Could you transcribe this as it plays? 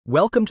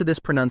Welcome to this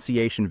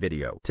pronunciation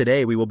video.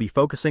 Today we will be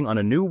focusing on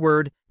a new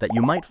word that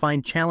you might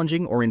find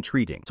challenging or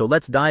intriguing. So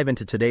let's dive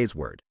into today's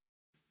word.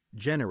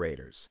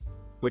 Generators,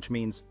 which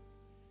means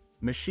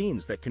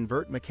machines that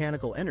convert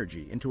mechanical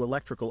energy into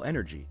electrical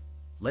energy.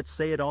 Let's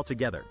say it all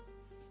together.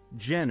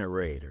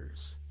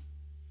 Generators.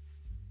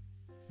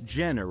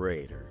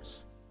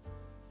 Generators.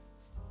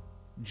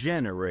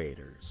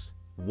 Generators.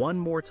 One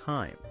more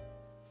time.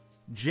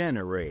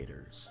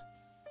 Generators.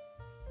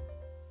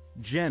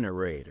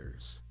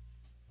 Generators.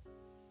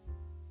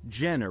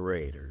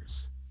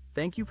 Generators.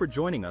 Thank you for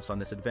joining us on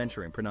this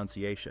adventure in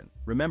pronunciation.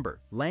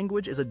 Remember,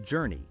 language is a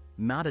journey,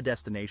 not a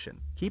destination.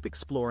 Keep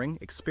exploring,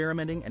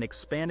 experimenting, and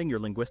expanding your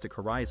linguistic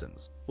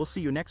horizons. We'll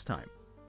see you next time.